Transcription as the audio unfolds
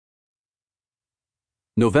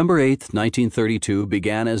November 8, 1932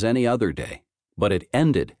 began as any other day, but it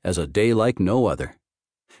ended as a day like no other.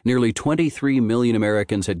 Nearly 23 million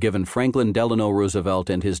Americans had given Franklin Delano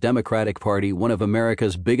Roosevelt and his Democratic Party one of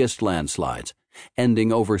America's biggest landslides,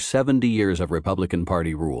 ending over 70 years of Republican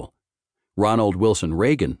Party rule. Ronald Wilson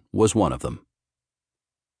Reagan was one of them.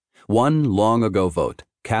 One long-ago vote,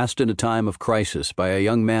 cast in a time of crisis by a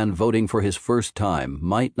young man voting for his first time,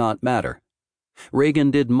 might not matter.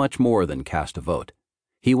 Reagan did much more than cast a vote.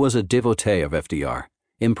 He was a devotee of FDR,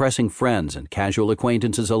 impressing friends and casual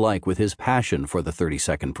acquaintances alike with his passion for the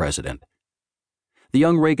 32nd president. The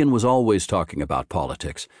young Reagan was always talking about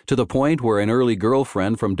politics, to the point where an early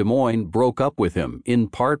girlfriend from Des Moines broke up with him, in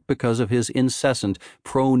part because of his incessant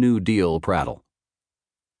pro-New Deal prattle.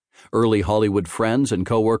 Early Hollywood friends and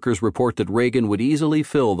co-workers report that Reagan would easily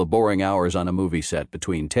fill the boring hours on a movie set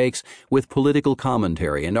between takes with political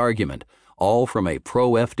commentary and argument, all from a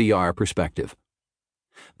pro-FDR perspective.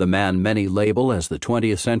 The man many label as the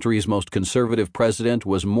 20th century's most conservative president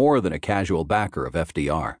was more than a casual backer of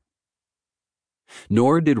FDR.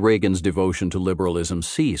 Nor did Reagan's devotion to liberalism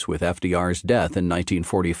cease with FDR's death in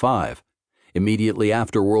 1945. Immediately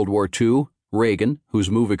after World War II, Reagan,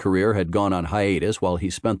 whose movie career had gone on hiatus while he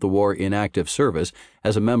spent the war in active service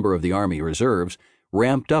as a member of the Army Reserves,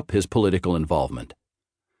 ramped up his political involvement.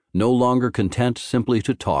 No longer content simply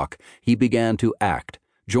to talk, he began to act,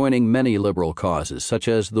 joining many liberal causes such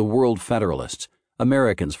as the World Federalists,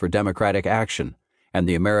 Americans for Democratic Action, and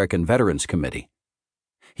the American Veterans Committee.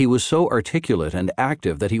 He was so articulate and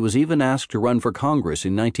active that he was even asked to run for Congress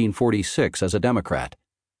in 1946 as a Democrat.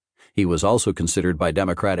 He was also considered by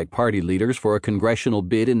Democratic Party leaders for a congressional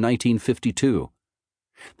bid in 1952.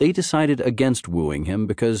 They decided against wooing him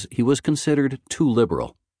because he was considered too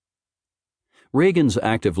liberal. Reagan's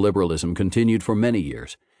active liberalism continued for many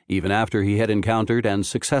years, even after he had encountered and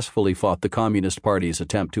successfully fought the Communist Party's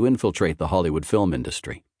attempt to infiltrate the Hollywood film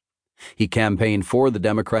industry. He campaigned for the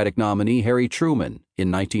Democratic nominee Harry Truman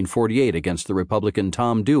in 1948 against the Republican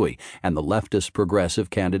Tom Dewey and the leftist progressive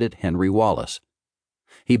candidate Henry Wallace.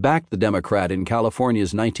 He backed the Democrat in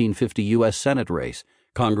California's 1950 U.S. Senate race,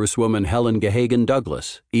 Congresswoman Helen Gahagan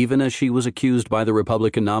Douglas, even as she was accused by the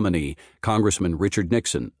Republican nominee, Congressman Richard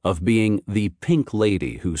Nixon, of being the pink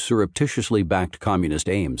lady who surreptitiously backed communist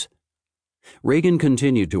aims. Reagan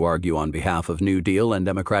continued to argue on behalf of New Deal and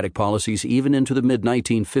Democratic policies even into the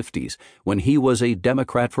mid-1950s, when he was a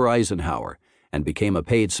Democrat for Eisenhower and became a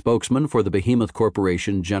paid spokesman for the behemoth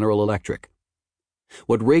corporation General Electric.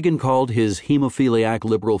 What Reagan called his hemophiliac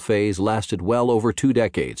liberal phase lasted well over 2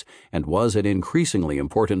 decades and was an increasingly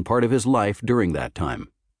important part of his life during that time.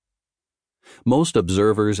 Most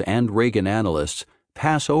observers and Reagan analysts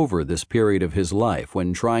pass over this period of his life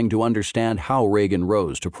when trying to understand how Reagan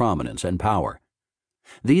rose to prominence and power.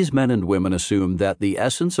 These men and women assume that the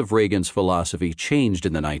essence of Reagan's philosophy changed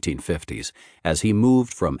in the 1950s as he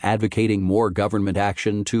moved from advocating more government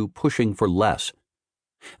action to pushing for less.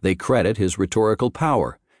 They credit his rhetorical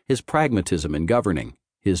power, his pragmatism in governing,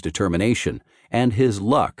 his determination, and his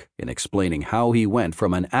luck in explaining how he went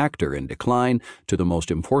from an actor in decline to the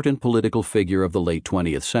most important political figure of the late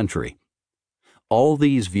 20th century. All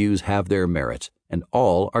these views have their merits, and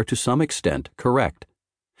all are to some extent correct.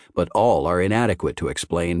 But all are inadequate to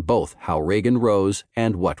explain both how Reagan rose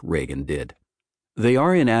and what Reagan did. They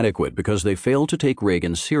are inadequate because they fail to take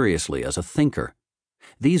Reagan seriously as a thinker.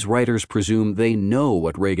 These writers presume they know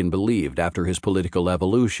what Reagan believed after his political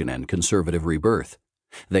evolution and conservative rebirth.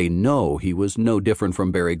 They know he was no different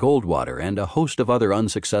from Barry Goldwater and a host of other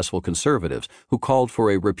unsuccessful conservatives who called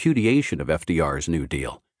for a repudiation of FDR's New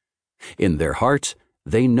Deal. In their hearts,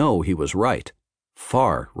 they know he was right,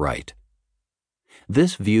 far right.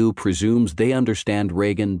 This view presumes they understand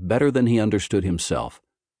Reagan better than he understood himself.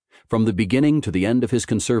 From the beginning to the end of his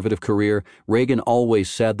conservative career, Reagan always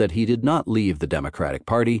said that he did not leave the Democratic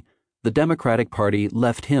Party. The Democratic Party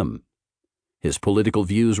left him. His political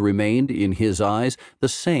views remained, in his eyes, the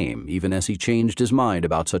same even as he changed his mind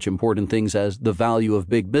about such important things as the value of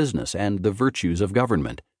big business and the virtues of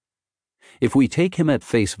government. If we take him at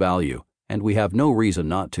face value, and we have no reason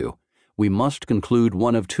not to, we must conclude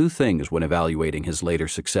one of two things when evaluating his later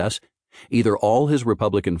success. Either all his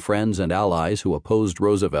Republican friends and allies who opposed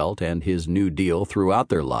Roosevelt and his New Deal throughout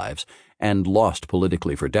their lives and lost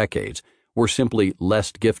politically for decades were simply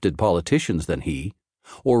less gifted politicians than he,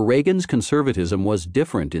 or Reagan's conservatism was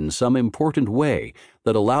different in some important way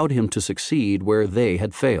that allowed him to succeed where they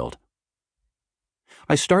had failed.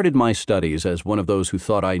 I started my studies as one of those who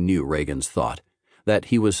thought I knew Reagan's thought, that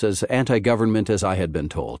he was as anti-government as I had been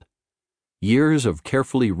told. Years of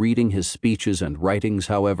carefully reading his speeches and writings,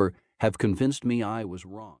 however, have convinced me I was wrong.